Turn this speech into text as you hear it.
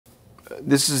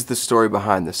This is the story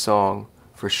behind the song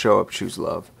for Show Up, Choose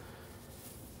Love.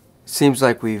 Seems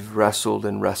like we've wrestled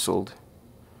and wrestled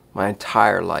my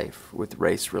entire life with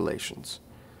race relations.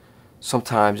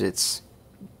 Sometimes it's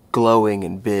glowing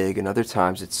and big, and other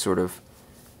times it's sort of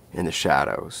in the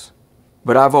shadows.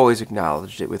 But I've always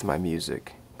acknowledged it with my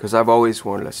music, because I've always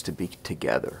wanted us to be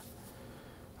together.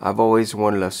 I've always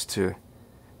wanted us to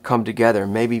come together.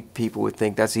 Maybe people would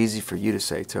think that's easy for you to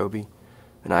say, Toby,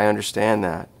 and I understand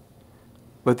that.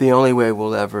 But the only way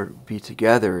we'll ever be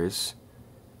together is,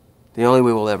 the only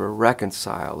way we'll ever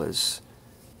reconcile is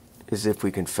if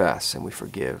we confess and we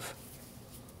forgive.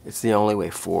 It's the only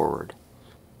way forward.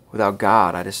 Without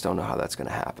God, I just don't know how that's going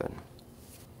to happen.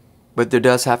 But there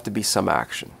does have to be some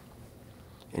action.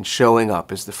 And showing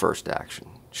up is the first action.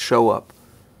 Show up.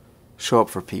 Show up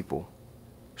for people.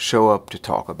 Show up to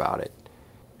talk about it.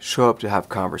 Show up to have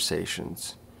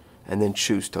conversations. And then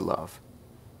choose to love.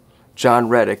 John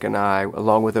Reddick and I,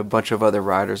 along with a bunch of other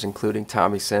writers, including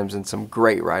Tommy Sims and some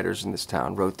great writers in this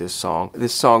town, wrote this song.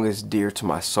 This song is dear to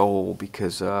my soul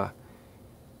because I've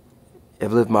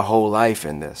lived my whole life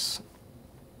in this.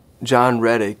 John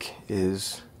Reddick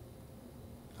is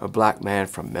a black man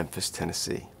from Memphis,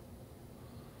 Tennessee.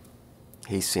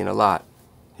 He's seen a lot.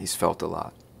 He's felt a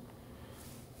lot.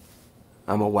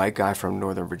 I'm a white guy from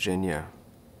Northern Virginia.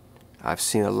 I've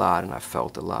seen a lot and I've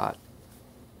felt a lot.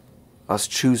 Us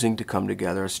choosing to come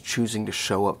together, us choosing to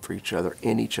show up for each other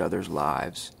in each other's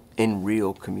lives, in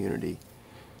real community,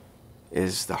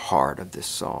 is the heart of this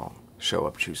song, Show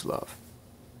Up, Choose Love.